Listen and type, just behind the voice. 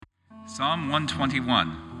Psalm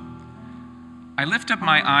 121. I lift up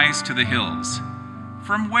my eyes to the hills.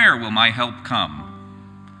 From where will my help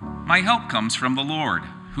come? My help comes from the Lord,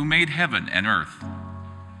 who made heaven and earth.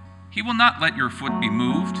 He will not let your foot be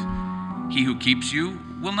moved. He who keeps you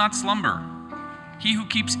will not slumber. He who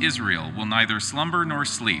keeps Israel will neither slumber nor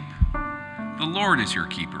sleep. The Lord is your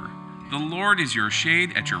keeper. The Lord is your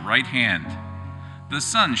shade at your right hand. The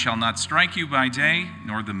sun shall not strike you by day,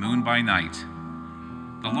 nor the moon by night.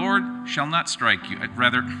 The Lord shall not strike you,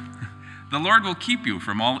 the Lord will keep you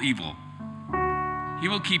from all evil. He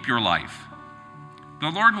will keep your life. The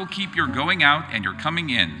Lord will keep your going out and your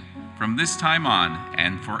coming in from this time on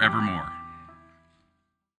and forevermore.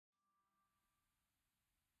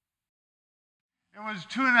 It was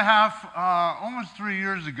 2.5, almost 3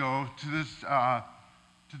 years ago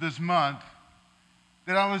to this month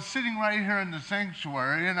that I was sitting right here in the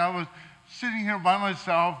sanctuary, and I was sitting here by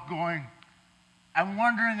myself going, I'm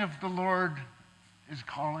wondering if the Lord is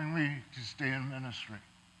calling me to stay in ministry.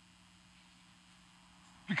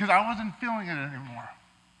 Because I wasn't feeling it anymore.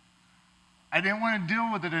 I didn't want to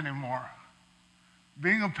deal with it anymore.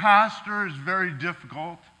 Being a pastor is very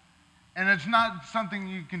difficult, and it's not something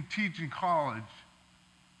you can teach in college,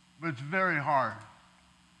 but it's very hard.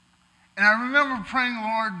 And I remember praying,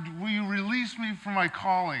 Lord, will you release me from my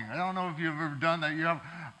calling? I don't know if you've ever done that.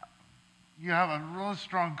 You have a real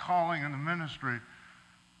strong calling in the ministry,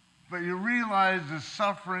 but you realize the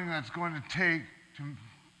suffering that's going to take to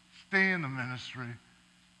stay in the ministry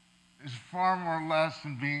is far more less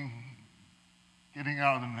than getting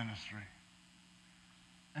out of the ministry.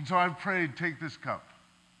 And so I prayed, take this cup.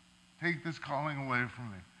 Take this calling away from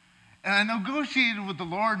me. And I negotiated with the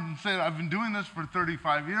Lord and said, I've been doing this for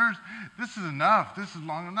 35 years. This is enough. This is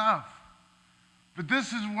long enough. But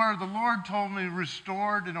this is where the Lord told me,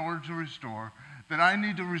 restored in order to restore, that I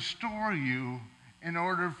need to restore you in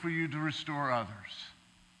order for you to restore others.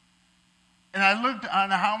 And I looked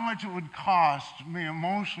on how much it would cost me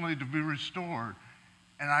emotionally to be restored.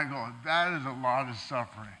 And I go, that is a lot of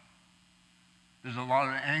suffering. There's a lot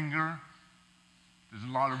of anger. There's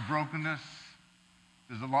a lot of brokenness.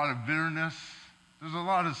 There's a lot of bitterness. There's a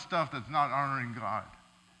lot of stuff that's not honoring God.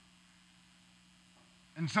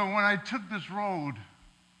 And so when I took this road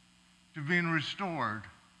to being restored,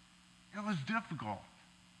 it was difficult.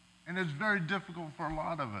 And it's very difficult for a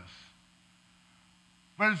lot of us.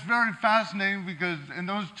 But it's very fascinating because in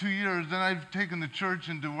those 2 years, then I've taken the church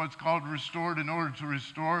into what's called Restored in Order to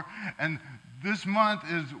Restore. And this month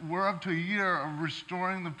we're up to a year of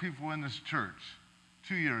restoring the people in this church.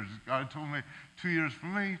 2 years. God told me 2 years for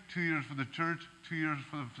me, 2 years for the church, 2 years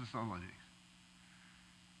for the facilities.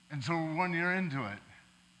 And so we're 1 year into it.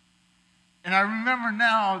 And I remember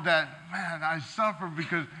now that, man, I suffer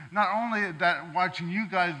because not only that watching you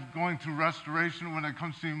guys going through restoration when it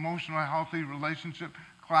comes to emotional healthy relationship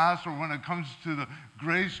class or when it comes to the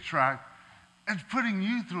grace track, it's putting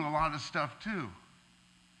you through a lot of stuff too.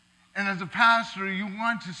 And as a pastor, you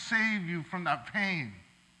want to save you from that pain.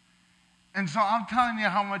 And so I'm telling you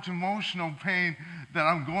how much emotional pain that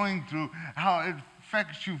I'm going through, how it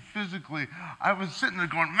affects you physically. I was sitting there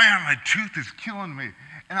going, man, my tooth is killing me.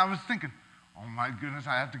 And I was thinking, oh my goodness,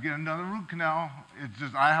 I have to get another root canal. It's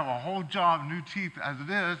just, I have a whole job, new teeth as it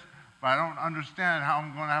is, but I don't understand how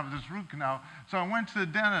I'm going to have this root canal. So I went to the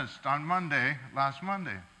dentist on last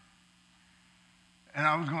Monday. And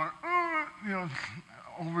I was going,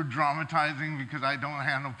 over dramatizing because I don't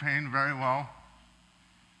handle pain very well.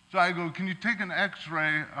 So I go, can you take an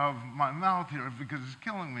x-ray of my mouth here because it's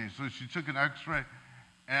killing me? So she took an x-ray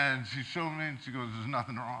and she showed me and she goes, there's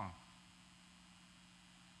nothing wrong.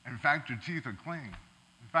 In fact, your teeth are clean.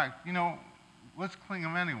 In fact, let's clean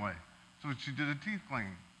them anyway. So she did a teeth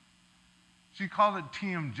cleaning. She called it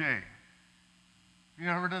TMJ. You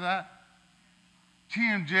ever heard of that?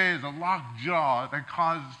 TMJ is a locked jaw that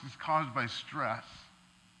is caused by stress.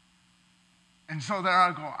 And so there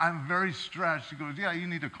I go, I'm very stressed. She goes, yeah, you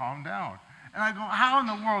need to calm down. And I go, how in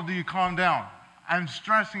the world do you calm down? I'm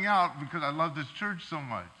stressing out because I love this church so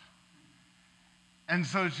much. And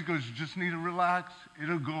so she goes, you just need to relax.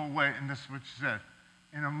 It'll go away. And this is what she said,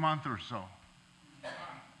 in a month or so.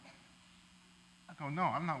 I go, no,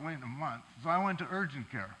 I'm not waiting a month. So I went to urgent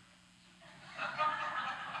care.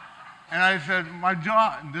 And I said, my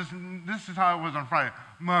jaw, this is how it was on Friday.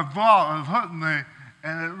 My jaw is hurting me,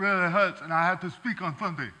 and it really hurts, and I have to speak on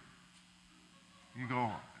Sunday. You go,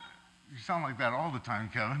 you sound like that all the time,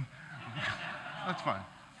 Kevin. That's fine.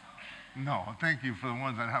 No, thank you for the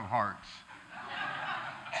ones that have hearts.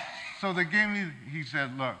 So they gave me, he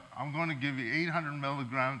said, look, I'm going to give you 800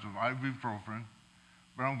 milligrams of ibuprofen,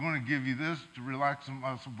 but I'm going to give you this to relax the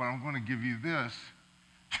muscle, but I'm going to give you this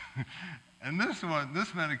And this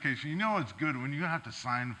medication, you know it's good when you have to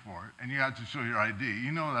sign for it and you have to show your ID.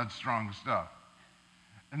 You know that's strong stuff.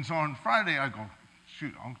 And so on Friday, I go,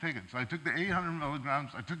 shoot, I'll take it. So I took the 800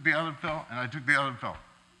 milligrams, I took the other pill, and I took the other pill.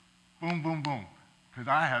 Boom, boom, boom. Because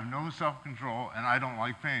I have no self-control and I don't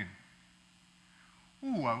like pain.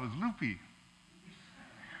 Ooh, I was loopy.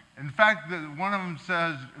 In fact, one of them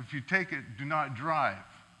says, if you take it, do not drive.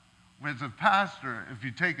 As a pastor, if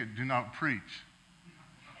you take it, do not preach.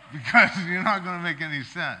 Because you're not going to make any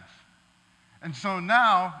sense. And so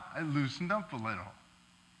now I loosened up a little.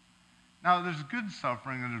 Now there's good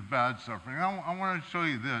suffering and there's bad suffering. I want to show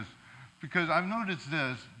you this because I've noticed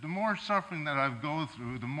this. The more suffering that I go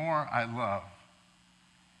through, the more I love.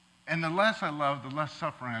 And the less I love, the less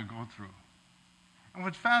suffering I go through. And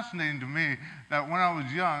what's fascinating to me, that when I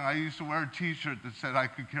was young, I used to wear a t-shirt that said I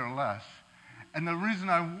could care less. And the reason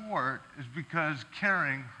I wore it is because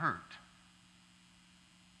caring hurt.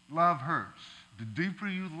 Love hurts. The deeper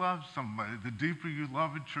you love somebody, the deeper you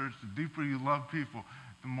love a church, the deeper you love people,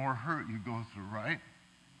 the more hurt you go through, right?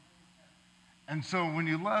 And so when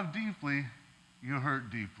you love deeply, you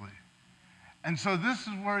hurt deeply. And so this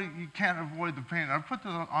is where you can't avoid the pain. I put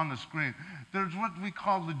this on the screen. There's what we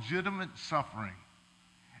call legitimate suffering.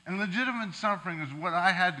 And legitimate suffering is what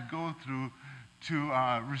I had to go through to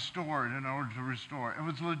restore it in order to restore. It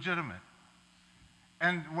was legitimate.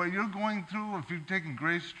 And what you're going through, if you've taken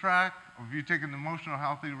Grace Track, or if you've taken the Emotional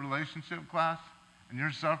Healthy Relationship class, and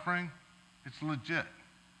you're suffering, it's legit.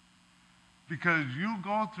 Because you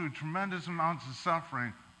go through tremendous amounts of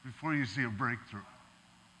suffering before you see a breakthrough.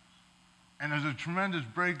 And there's a tremendous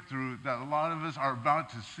breakthrough that a lot of us are about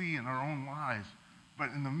to see in our own lives. But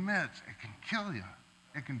in the midst, it can kill you.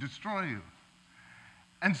 It can destroy you.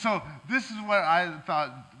 And so this is what I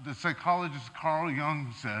thought the psychologist Carl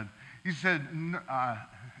Jung said. He said,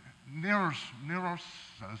 neurosis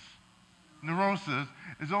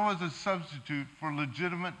is always a substitute for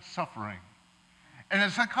legitimate suffering.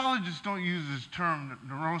 And psychologists don't use this term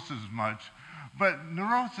neurosis much, but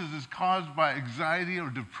neurosis is caused by anxiety or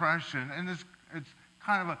depression, and it's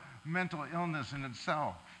kind of a mental illness in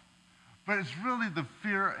itself. But it's really the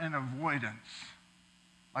fear and avoidance.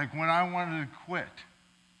 Like when I wanted to quit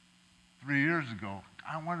 3 years ago,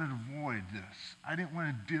 I wanted to avoid this. I didn't want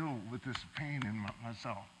to deal with this pain in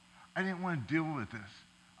myself. I didn't want to deal with this.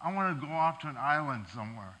 I wanted to go off to an island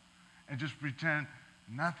somewhere and just pretend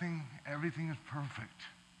everything is perfect,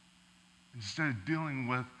 instead of dealing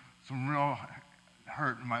with some real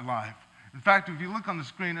hurt in my life. In fact, if you look on the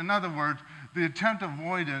screen, in other words, the attempt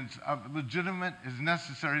avoidance of legitimate is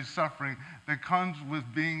necessary suffering that comes with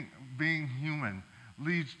being human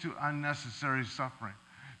leads to unnecessary suffering.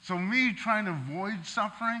 So me trying to avoid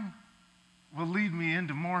suffering will lead me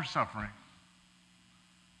into more suffering.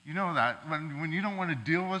 You know that, when you don't want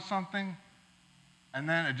to deal with something, and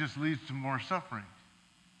then it just leads to more suffering.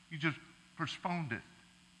 You just postponed it.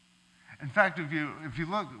 In fact, if you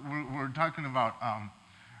look, we're talking about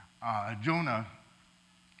Jonah,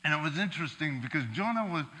 and it was interesting because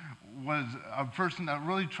Jonah was a person that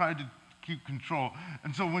really tried to keep control.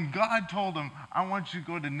 And so when God told him, I want you to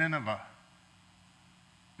go to Nineveh,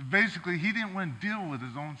 basically he didn't want to deal with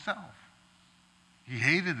his own self. He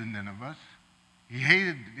hated the Ninevites. He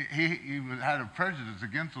had a prejudice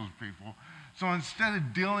against those people. So instead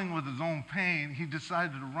of dealing with his own pain, he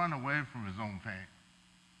decided to run away from his own pain.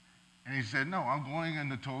 And he said, no, I'm going in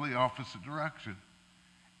the totally opposite direction.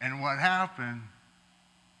 And what happened,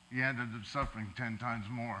 he ended up suffering 10 times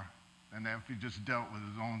more than if he just dealt with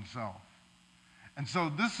his own self. And so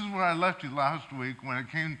this is where I left you last week when it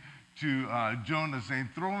came to Jonah saying,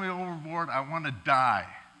 throw me overboard, I want to die.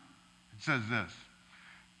 It says this,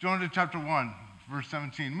 Jonah chapter 1, verse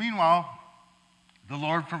 17. Meanwhile, the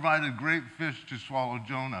Lord provided great fish to swallow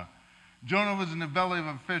Jonah. Jonah was in the belly of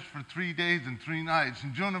a fish for 3 days and 3 nights,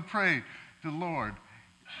 and Jonah prayed to the Lord,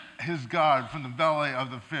 his God, from the belly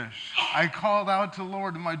of the fish. I called out to the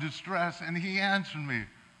Lord in my distress, and he answered me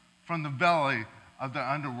from the belly of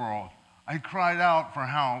the underworld. I cried out for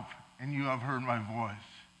help, and you have heard my voice.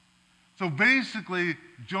 So basically,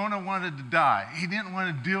 Jonah wanted to die. He didn't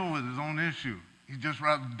want to deal with his own issue. He'd just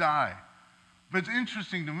rather die. But it's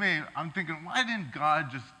interesting to me, I'm thinking, why didn't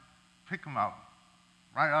God just pick him up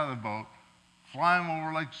right out of the boat, fly him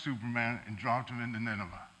over like Superman, and drop him into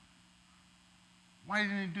Nineveh? Why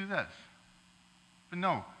didn't he do this? But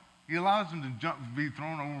no, he allows him to be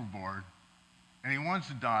thrown overboard, and he wants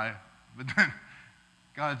to die, but then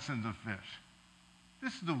God sends a fish.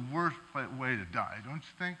 This is the worst way to die, don't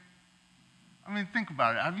you think? I mean, think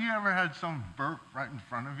about it. Have you ever had someone burp right in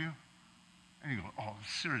front of you? And you go, oh,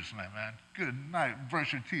 seriously, man, good night,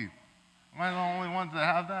 brush your teeth. Am I the only ones that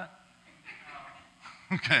have that?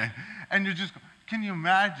 Okay. And can you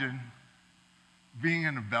imagine being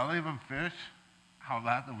in the belly of a fish? How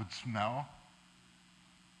that would smell?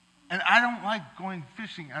 And I don't like going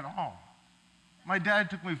fishing at all. My dad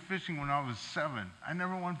took me fishing when I was 7. I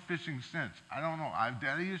never went fishing since. I don't know. I have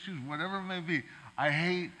daddy issues, whatever it may be. I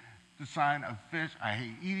hate the sign of fish. I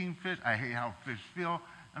hate eating fish. I hate how fish feel.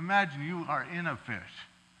 Imagine you are in a fish,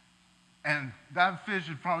 and that fish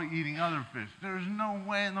is probably eating other fish. There's no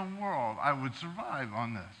way in the world I would survive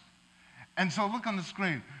on this. And so look on the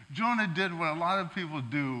screen. Jonah did what a lot of people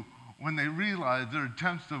do when they realize their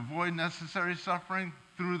attempts to avoid necessary suffering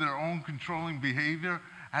through their own controlling behavior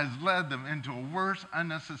has led them into a worse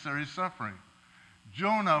unnecessary suffering.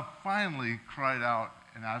 Jonah finally cried out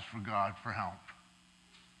and asked for God for help.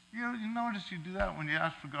 You notice you do that when you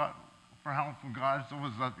ask for help from God. So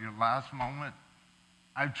was that your last moment?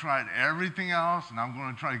 I've tried everything else, and I'm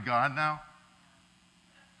going to try God now.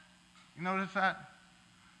 You notice that?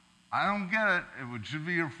 I don't get it. It should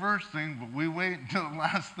be your first thing, but we wait until the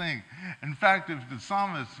last thing. In fact, if the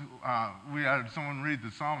psalmist, we had someone read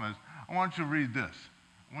the psalmist, I want you to read this.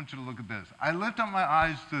 I want you to look at this. I lift up my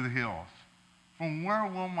eyes to the hills. From where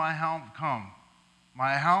will my help come?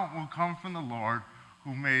 My help will come from the Lord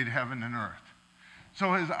who made heaven and earth.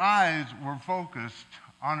 So his eyes were focused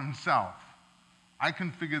on himself. I can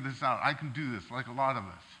figure this out. I can do this like a lot of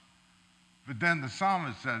us. But then the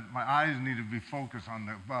psalmist said, my eyes need to be focused on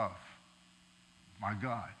the above, my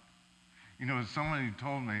God. You know, somebody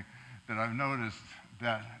told me that I've noticed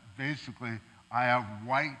that basically I have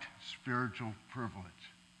white spiritual privilege.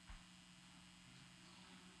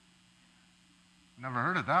 Never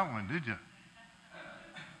heard of that one, did you?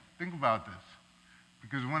 Think about this.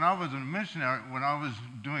 Because when I was a missionary, when I was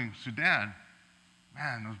doing Sudan,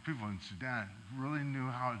 man, those people in Sudan really knew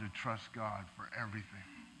how to trust God for everything.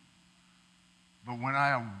 But when I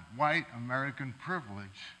have white American privilege,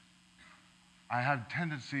 I have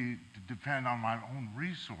tendency to depend on my own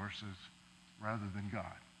resources rather than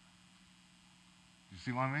God. You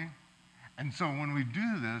see what I mean? And so when we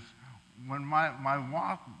do this, when my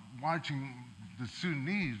walk watching the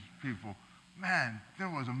Sudanese people, man, there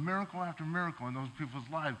was a miracle after miracle in those people's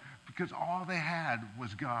lives because all they had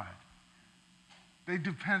was God. They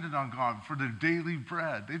depended on God for their daily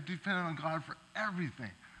bread. They depended on God for everything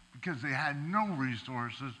because they had no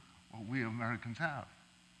resources what we Americans have.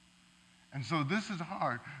 And so this is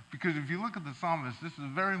hard because if you look at the psalmist, this is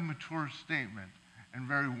a very mature statement and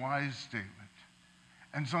very wise statement.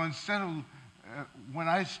 And so instead of, when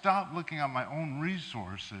I stop looking at my own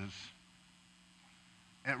resources,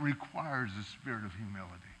 it requires a spirit of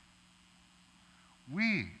humility.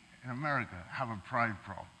 We in America have a pride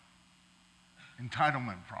problem,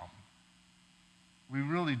 entitlement problem. We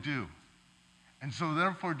really do. And so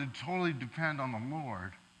therefore to totally depend on the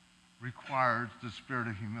Lord requires the spirit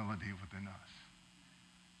of humility within us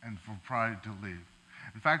and for pride to leave.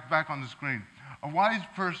 In fact, back on the screen, a wise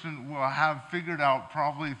person will have figured out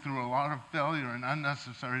probably through a lot of failure and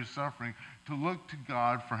unnecessary suffering to look to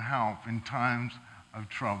God for help in times of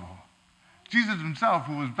trouble. Jesus himself,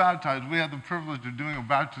 who was baptized, we had the privilege of doing a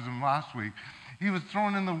baptism last week. He was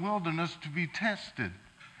thrown in the wilderness to be tested.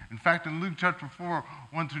 In fact, in Luke chapter 4,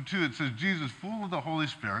 1-2, it says, Jesus, full of the Holy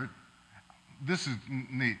Spirit. This is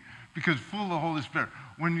neat, because full of the Holy Spirit.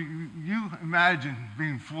 When you imagine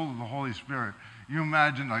being full of the Holy Spirit, you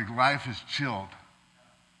imagine like life is chilled.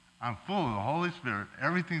 I'm full of the Holy Spirit.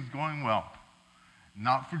 Everything's going well.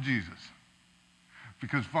 Not for Jesus.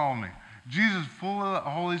 Because follow me. Jesus, full of the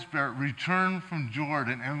Holy Spirit, returned from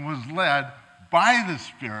Jordan and was led by the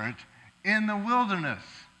Spirit in the wilderness,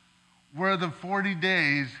 where the 40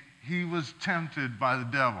 days he was tempted by the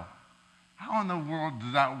devil. How in the world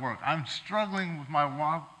does that work? I'm struggling with my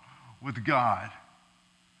walk with God,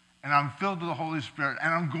 and I'm filled with the Holy Spirit,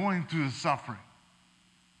 and I'm going through the suffering.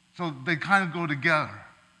 So they kind of go together.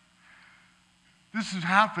 This has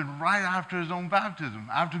happened right after his own baptism.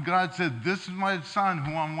 After God said, this is my son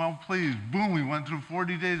whom I'm well pleased. Boom, we went through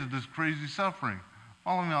 40 days of this crazy suffering.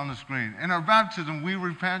 Follow me on the screen. In our baptism, we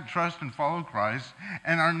repent, trust, and follow Christ,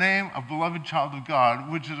 and our name a beloved child of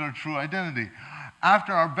God, which is our true identity.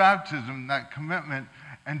 After our baptism, that commitment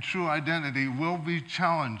and true identity will be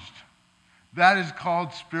challenged. That is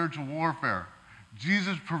called spiritual warfare.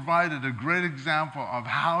 Jesus provided a great example of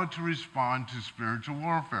how to respond to spiritual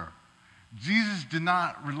warfare. Jesus did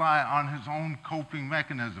not rely on his own coping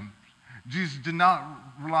mechanisms. Jesus did not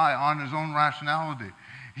rely on his own rationality.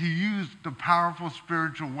 He used the powerful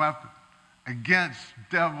spiritual weapon against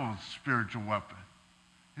devil's spiritual weapon.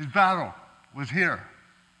 His battle was here.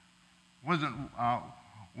 It wasn't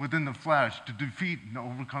within the flesh to defeat and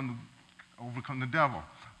overcome overcome the devil.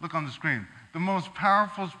 Look on the screen. The most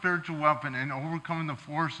powerful spiritual weapon in overcoming the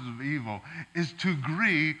forces of evil is to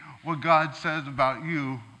agree what God says about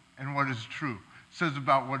you and what is true, says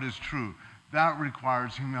about what is true. That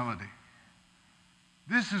requires humility.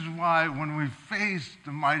 This is why when we face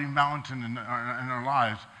the mighty mountain in our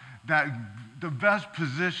lives, that the best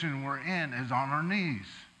position we're in is on our knees,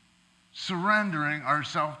 surrendering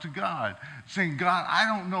ourselves to God, saying, God, I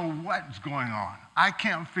don't know what's going on. I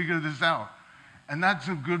can't figure this out. And that's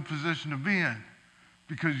a good position to be in,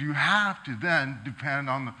 because you have to then depend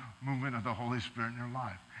on the movement of the Holy Spirit in your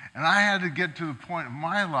life. And I had to get to the point in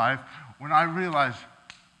my life when I realized,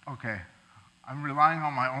 okay, I'm relying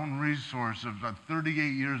on my own resources of the 38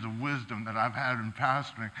 years of wisdom that I've had in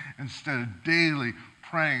pastoring instead of daily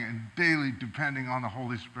praying and daily depending on the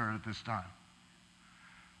Holy Spirit at this time.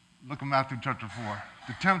 Look at Matthew chapter 4.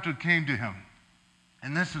 The tempter came to him,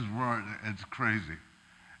 and this is where it's crazy.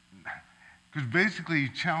 Because basically he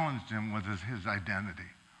challenged him with his identity.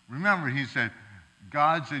 Remember, he said,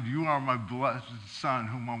 God said, you are my blessed son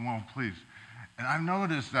whom I'm well pleased. And I've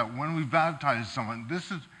noticed that when we baptize someone,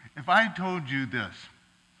 if I told you this,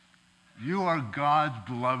 you are God's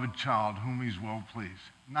beloved child whom he's well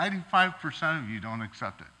pleased, 95% of you don't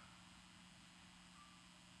accept it.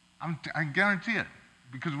 I guarantee it.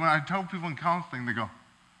 Because when I tell people in counseling, they go,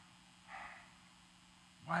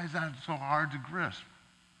 why is that so hard to grasp?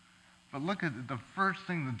 But look at the first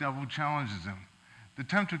thing the devil challenges him. The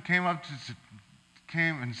tempter came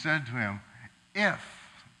and said to him, if,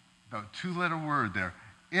 the two-letter word there,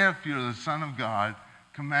 if you're the Son of God,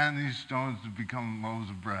 command these stones to become loaves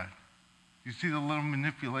of bread. You see the little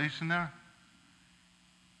manipulation there?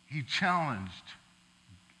 He challenged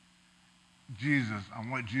Jesus on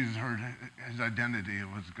what Jesus heard his identity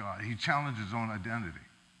was God. He challenged his own identity.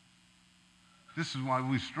 This is why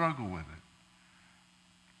we struggle with it.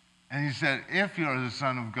 And he said, if you are the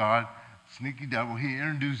Son of God, sneaky devil, he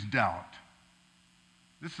introduced doubt.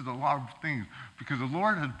 This is a lot of things, because the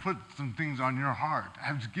Lord has put some things on your heart.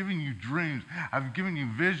 I've given you dreams. I've given you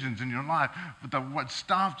visions in your life, but what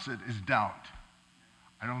stops it is doubt.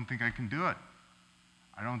 I don't think I can do it.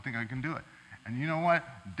 I don't think I can do it. And you know what?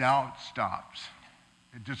 Doubt stops.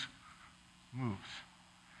 It just moves.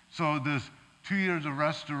 So this 2 years of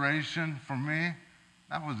restoration for me,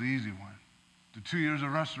 that was the easy one. The 2 years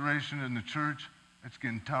of restoration in the church, it's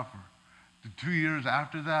getting tougher. The 2 years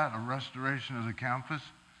after that, a restoration of the campus,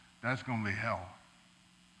 that's going to be hell.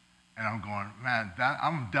 And I'm going, man,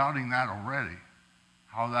 I'm doubting that already.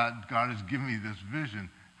 How that God has given me this vision,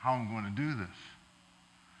 how I'm going to do this.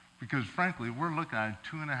 Because frankly, we're looking at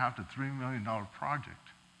a $2.5 to $3 million project.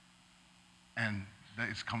 And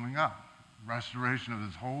it's coming up. Restoration of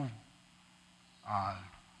this whole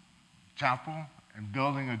chapel and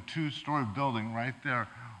building a 2-story building right there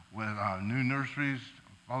with new nurseries,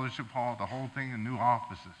 fellowship hall, the whole thing, and new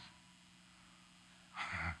offices.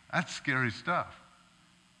 That's scary stuff.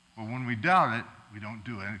 But when we doubt it, we don't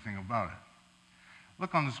do anything about it.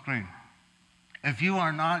 Look on the screen. If you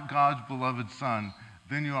are not God's beloved son,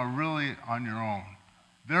 then you are really on your own.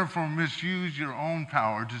 Therefore, misuse your own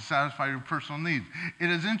power to satisfy your personal needs. It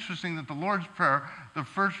is interesting that the Lord's Prayer, the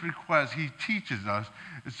first request he teaches us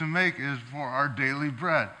is to make is for our daily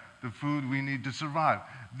bread, the food we need to survive.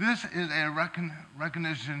 This is a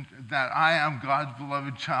recognition that I am God's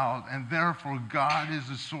beloved child, and therefore God is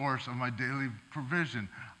the source of my daily provision.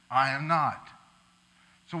 I am not.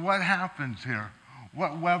 So what happens here?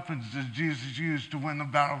 What weapons does Jesus use to win the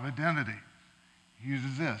battle of identity? He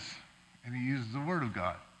uses this, and he uses the word of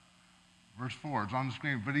God. Verse 4, it's on the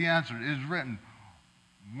screen. But he answered, it is written,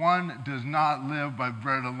 one does not live by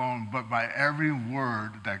bread alone, but by every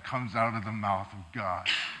word that comes out of the mouth of God.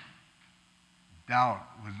 Doubt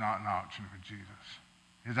was not an option for Jesus.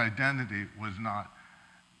 His identity was not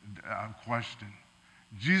questioned.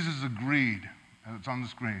 Jesus agreed, and it's on the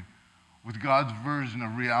screen, with God's version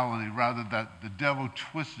of reality rather than the devil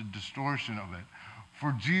twisted distortion of it.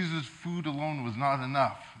 For Jesus, food alone was not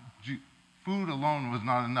enough. Food alone was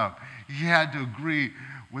not enough. He had to agree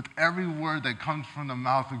with every word that comes from the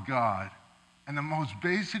mouth of God. And the most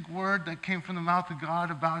basic word that came from the mouth of God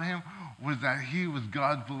about him was that he was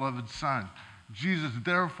God's beloved son. Jesus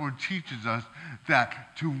therefore teaches us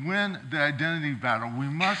that to win the identity battle, we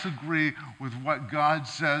must agree with what God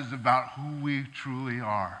says about who we truly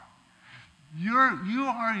are. You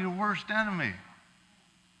are your worst enemy.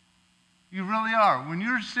 You really are. When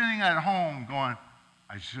you're sitting at home going,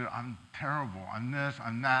 I'm terrible, I'm this,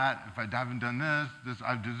 I'm that, if I haven't done this,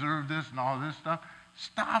 I've deserved this, and all this stuff,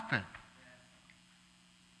 stop it.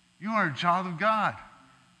 You are a child of God.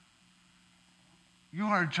 You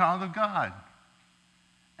are a child of God.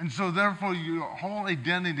 And so therefore your whole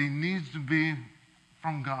identity needs to be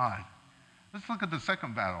from God. Let's look at the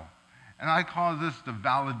second battle. And I call this the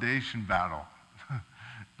validation battle.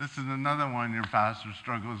 This is another one your pastor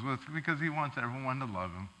struggles with because he wants everyone to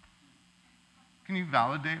love him. Can you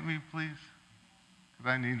validate me, please? Because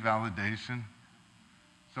I need validation.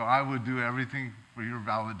 So I would do everything for your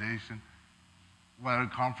validation, whether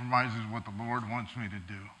it compromises what the Lord wants me to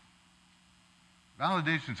do.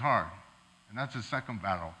 Validation's hard, and that's the second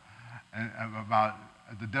battle, and about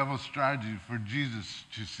the devil's strategy for Jesus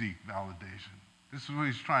to seek validation. This is what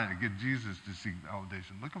he's trying to get Jesus to seek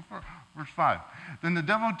validation. Look at verse 5. Then the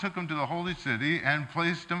devil took him to the holy city and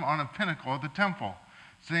placed him on a pinnacle of the temple,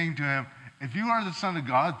 saying to him, "If you are the Son of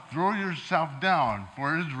God, throw yourself down,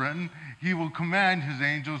 for it is written, he will command his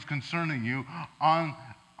angels concerning you on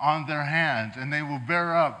their hands, and they will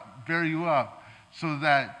bear you up, so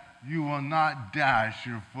that you will not dash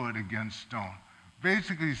your foot against stone."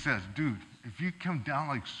 Basically, he says, dude, if you come down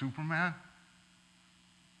like Superman,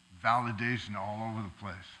 validation all over the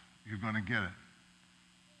place. You're going to get it.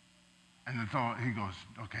 And he goes,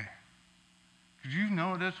 okay. Because you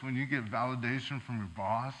notice when you get validation from your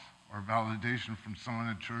boss or validation from someone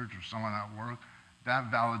at church or someone at work,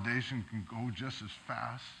 that validation can go just as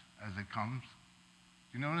fast as it comes.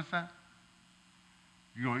 You notice that?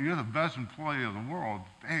 You go, you're the best employee of the world.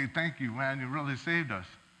 Hey, thank you, man. You really saved us.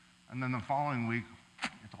 And then the following week,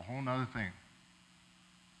 it's a whole nother thing.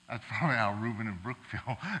 That's probably how Reuben and Brooke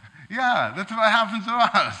feel. Yeah, that's what happens to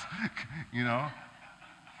us, you know?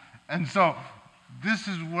 And so this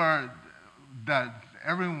is where that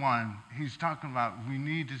everyone, he's talking about we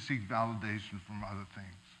need to seek validation from other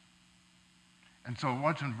things. And so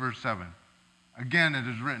watch in verse 7. Again, it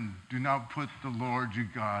is written, do not put the Lord your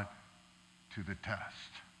God to the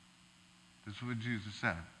test. This is what Jesus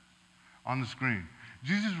said on the screen.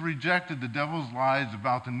 Jesus rejected the devil's lies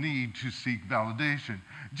about the need to seek validation.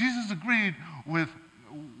 Jesus agreed with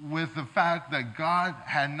the fact that God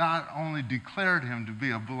had not only declared him to be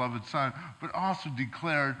a beloved son, but also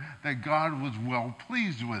declared that God was well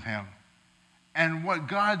pleased with him. And what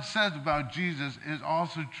God says about Jesus is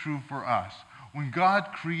also true for us. When God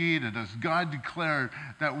created us, God declared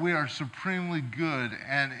that we are supremely good,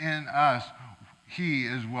 and in us, he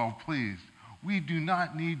is well pleased. We do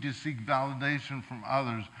not need to seek validation from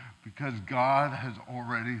others because God has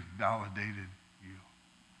already validated you.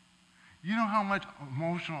 You know how much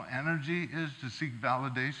emotional energy is to seek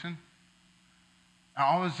validation? And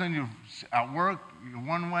all of a sudden, you're at work, you're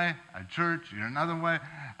one way, at church, you're another way,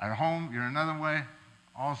 at home, you're another way,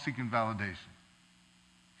 all seeking validation.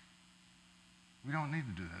 We don't need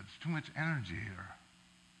to do that. It's too much energy here.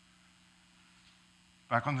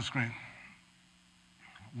 Back on the screen.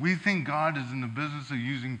 We think God is in the business of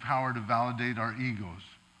using power to validate our egos.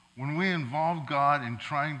 When we involve God in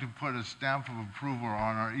trying to put a stamp of approval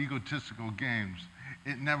on our egotistical games,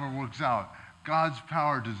 it never works out. God's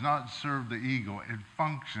power does not serve the ego. It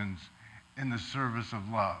functions in the service of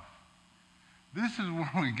love. This is where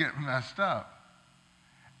we get messed up.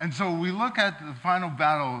 And so we look at the final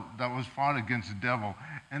battle that was fought against the devil,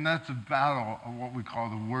 and that's a battle of what we call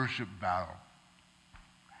the worship battle.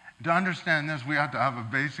 To understand this, we have to have a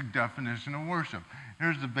basic definition of worship.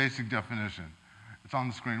 Here's the basic definition. It's on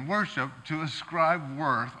the screen. Worship, to ascribe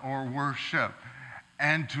worth or worship,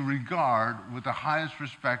 and to regard with the highest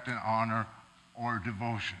respect and honor or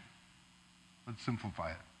devotion. Let's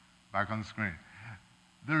simplify it. Back on the screen.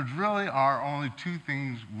 There really are only two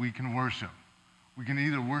things we can worship. We can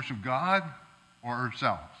either worship God or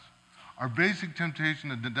ourselves. Our basic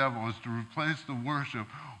temptation of the devil is to replace the worship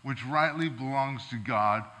which rightly belongs to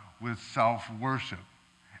God with self-worship.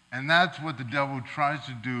 And that's what the devil tries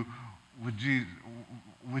to do with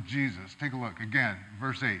Jesus. Take a look again,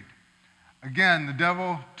 verse 8. Again, the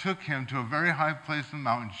devil took him to a very high place on the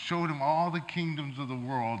mountain, showed him all the kingdoms of the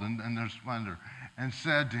world and their splendor, and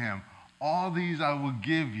said to him, all these I will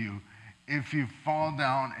give you if you fall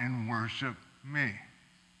down and worship me.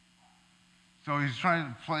 So he's trying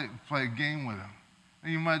to play a game with him.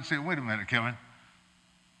 And you might say, wait a minute, Kevin.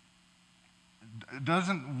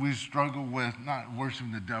 Doesn't we struggle with not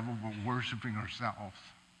worshiping the devil, but worshiping ourselves?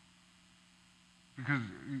 Because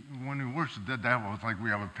when we worship the devil, it's like we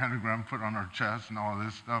have a pentagram put on our chest and all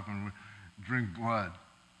this stuff, and we drink blood.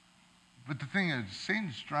 But the thing is,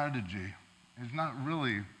 Satan's strategy is not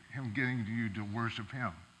really him getting you to worship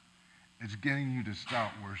him. It's getting you to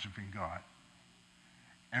stop worshiping God.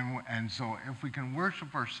 And so if we can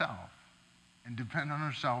worship ourselves and depend on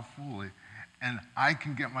ourselves fully, and I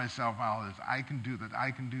can get myself out of this, I can do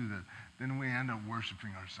that, then we end up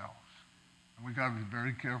worshiping ourselves. And we got to be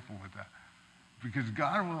very careful with that. Because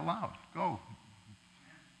God will allow it. Go.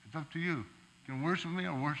 It's up to you. You can worship me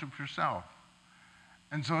or worship yourself.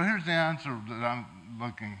 And so here's the answer that I'm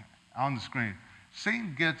looking on the screen.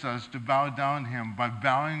 Satan gets us to bow down to him by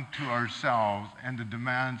bowing to ourselves and the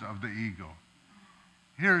demands of the ego.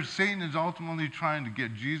 Here, Satan is ultimately trying to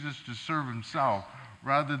get Jesus to serve himself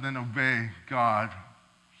rather than obey God's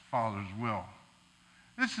Father's will.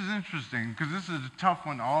 This is interesting because this is a tough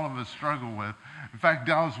one all of us struggle with. In fact,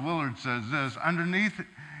 Dallas Willard says this: underneath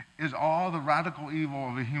is all the radical evil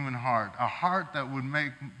of a human heart, a heart that would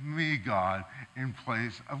make me God in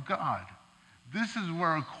place of God. This is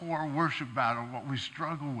where a core worship battle, what we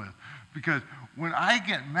struggle with. Because when I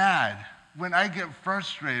get mad, when I get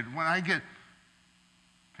frustrated, when I get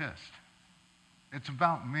pissed, it's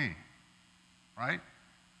about me, right?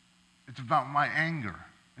 It's about my anger.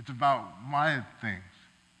 It's about my things.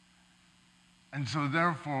 And so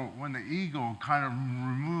therefore, when the ego kind of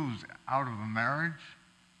removes out of a marriage,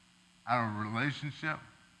 out of a relationship,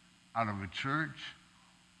 out of a church,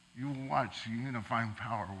 you will watch the unifying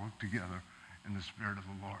power work together in the Spirit of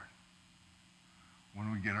the Lord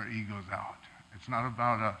when we get our egos out. It's not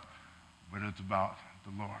about us, but it's about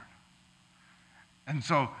the Lord. And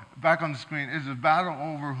so, back on the screen, is a battle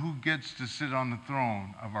over who gets to sit on the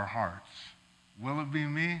throne of our hearts. Will it be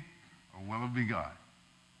me or will it be God?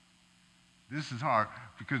 This is hard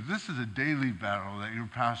because this is a daily battle that your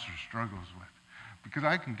pastor struggles with. Because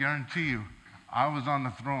I can guarantee you, I was on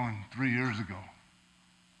the throne 3 years ago.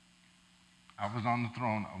 I was on the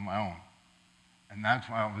throne of my own. And that's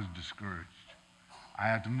why I was discouraged. I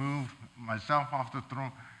had to move myself off the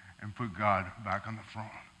throne and put God back on the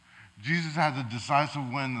throne. Jesus has a decisive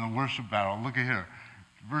win in the worship battle. Look at here.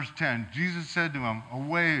 Verse 10, Jesus said to him,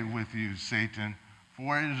 "Away with you, Satan,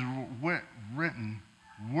 for it is written,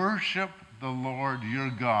 worship the Lord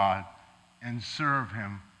your God and serve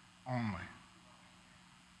him only."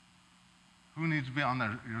 Who needs to be on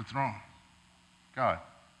your throne? God.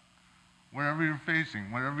 Whatever you're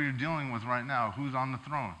facing, whatever you're dealing with right now, who's on the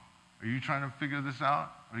throne? Are you trying to figure this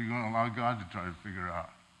out? Or are you going to allow God to try to figure it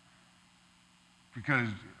out? Because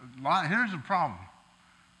here's the problem.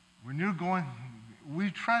 When you're going,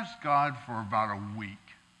 we trust God for about a week,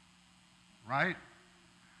 right?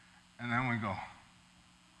 And then we go,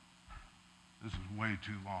 this is way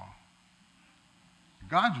too long.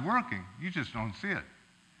 God's working, you just don't see it.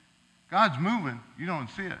 God's moving, you don't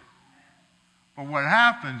see it. But what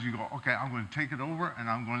happens, you go, okay, I'm going to take it over and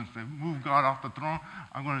I'm going to say, move God off the throne.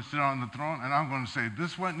 I'm going to sit on the throne and I'm going to say,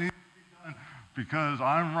 this is what needs to be done because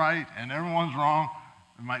I'm right and everyone's wrong.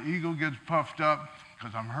 And my ego gets puffed up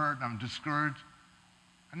because I'm hurt and I'm discouraged.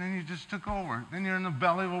 And then you just took over. Then you're in the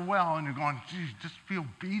belly of a well and you're going, geez, just be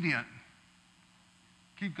obedient.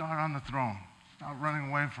 Keep God on the throne. Stop running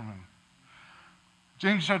away from him.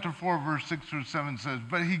 James chapter 4, verse 6 through 7 says,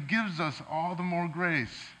 but he gives us all the more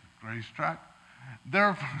grace. Grace track.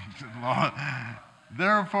 Therefore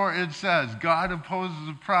it says, God opposes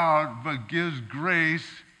the proud, but gives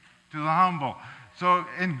grace to the humble. So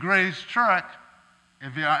in Grace track,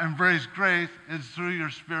 if you embrace grace, it's through your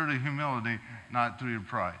spirit of humility, not through your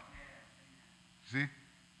pride. See?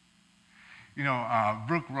 You know,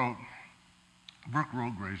 Brooke wrote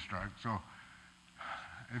Grace track. So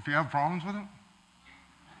if you have problems with him,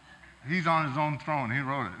 he's on his own throne. He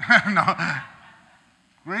wrote it. No.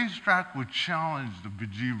 Grace track would challenge the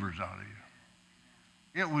bejeebers out of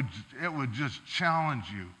you. It would just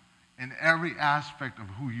challenge you in every aspect of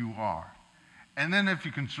who you are. And then if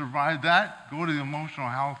you can survive that, go to the emotional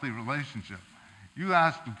healthy relationship. You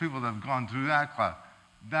ask the people that have gone through that class,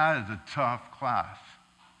 that is a tough class.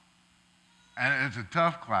 And it's a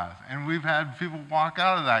tough class. And we've had people walk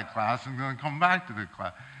out of that class and then come back to the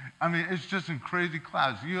class. I mean, it's just a crazy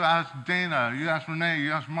class. You ask Dana, you ask Renee,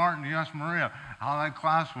 you ask Martin, you ask Maria how that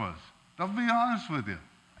class was. They'll be honest with you.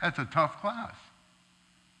 That's a tough class.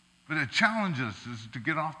 But it challenges us to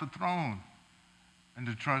get off the throne and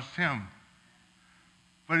to trust him.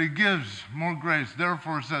 But he gives more grace.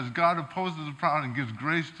 Therefore, it says, God opposes the proud and gives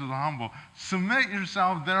grace to the humble. Submit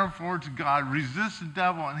yourself, therefore, to God. Resist the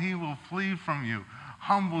devil, and he will flee from you.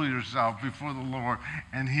 Humble yourself before the Lord,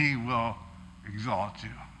 and he will exalt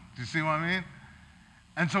you. Do you see what I mean?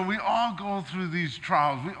 And so we all go through these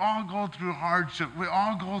trials. We all go through hardship. We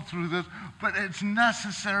all go through this, but it's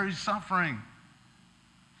necessary suffering.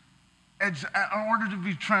 It's, in order to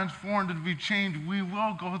be transformed and to be changed, we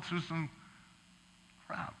will go through some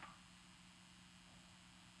crap.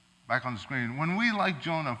 Back on the screen. When we, like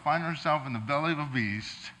Jonah, find ourselves in the belly of a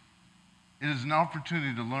beast, it is an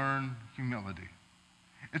opportunity to learn humility.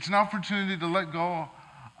 It's an opportunity to let go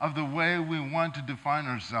of the way we want to define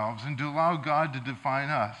ourselves and to allow God to define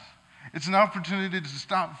us. It's an opportunity to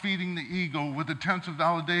stop feeding the ego with attempts of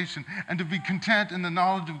validation and to be content in the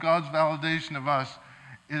knowledge of God's validation of us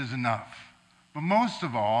is enough. But most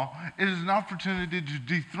of all, it is an opportunity to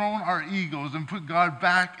dethrone our egos and put God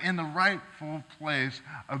back in the rightful place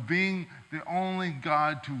of being the only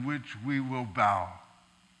God to which we will bow.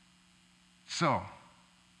 So,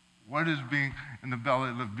 what is being in the belly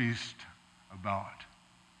of the beast about?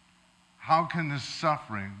 How can this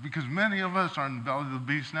suffering, because many of us are in the belly of the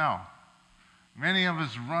beast now. Many of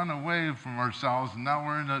us run away from ourselves, and now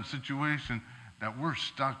we're in a situation that we're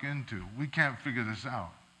stuck into. We can't figure this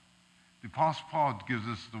out. The Apostle Paul gives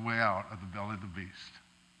us the way out of the belly of the beast.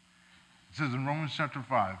 It says in Romans chapter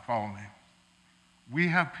 5, follow me. We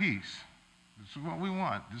have peace. This is what we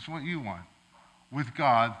want. This is what you want. With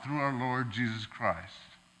God through our Lord Jesus Christ,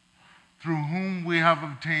 through whom we have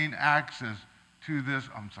obtained access to this,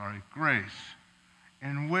 grace,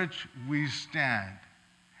 in which we stand.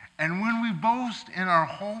 And when we boast in our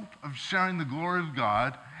hope of sharing the glory of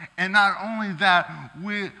God, and not only that,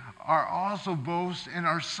 we are also boast in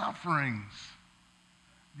our sufferings,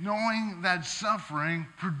 knowing that suffering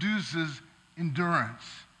produces endurance,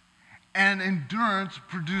 and endurance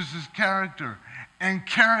produces character, and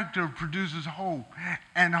character produces hope,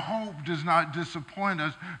 and hope does not disappoint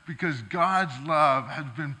us because God's love has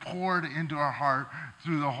been poured into our heart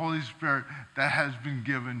through the Holy Spirit that has been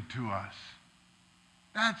given to us.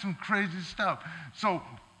 That's some crazy stuff. So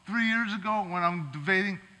 3 years ago when I'm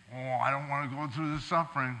debating, I don't want to go through this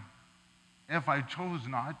suffering, if I chose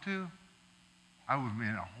not to, I would be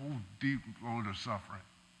in a whole deep load of suffering.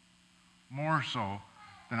 More so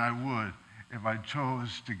than I would if I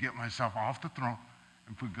chose to get myself off the throne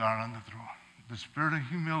and put God on the throne. The spirit of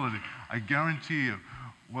humility, I guarantee you,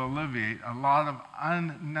 will alleviate a lot of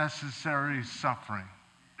unnecessary suffering.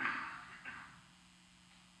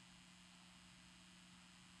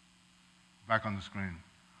 Back on the screen.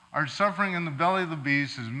 Our suffering in the belly of the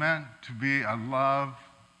beast is meant to be a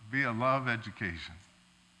love education.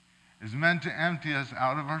 It's meant to empty us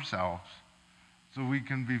out of ourselves so we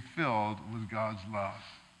can be filled with God's love.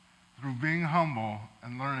 Through being humble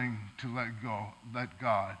and learning to let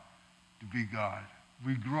God to be God.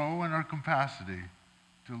 We grow in our capacity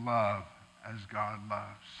to love as God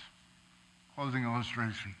loves. Closing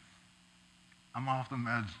illustration. I'm off the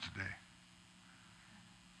meds today.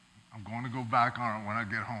 I'm going to go back on it when I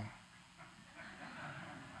get home.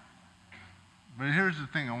 But here's the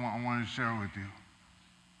thing I want to share with you.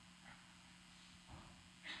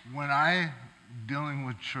 When I dealing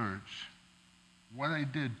with church, what I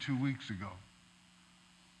did 2 weeks ago,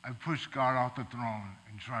 I pushed God off the throne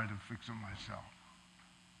and tried to fix it myself.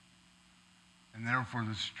 And therefore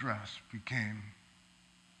the stress became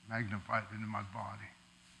magnified into my body.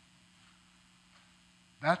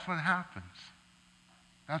 That's what happens.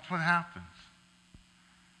 That's what happens.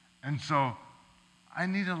 And so I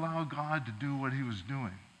need to allow God to do what he was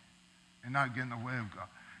doing and not get in the way of God.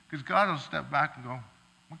 Because God will step back and go,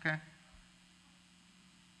 okay.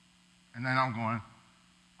 And then I'm going,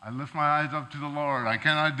 I lift my eyes up to the Lord. I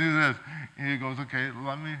cannot do this. And he goes, okay,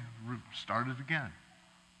 let me start it again.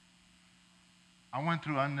 I went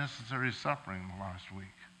through unnecessary suffering the last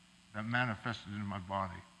week that manifested in my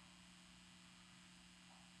body.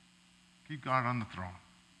 Keep God on the throne,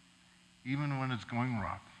 even when it's going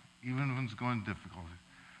rough, even when it's going difficult.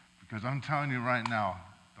 Because I'm telling you right now,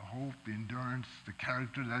 the hope, the endurance, the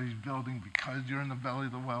character that he's building because you're in the belly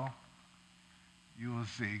of the well, you will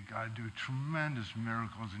see God do tremendous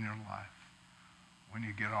miracles in your life when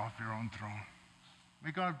you get off your own throne.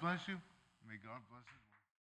 May God bless you. May God bless you.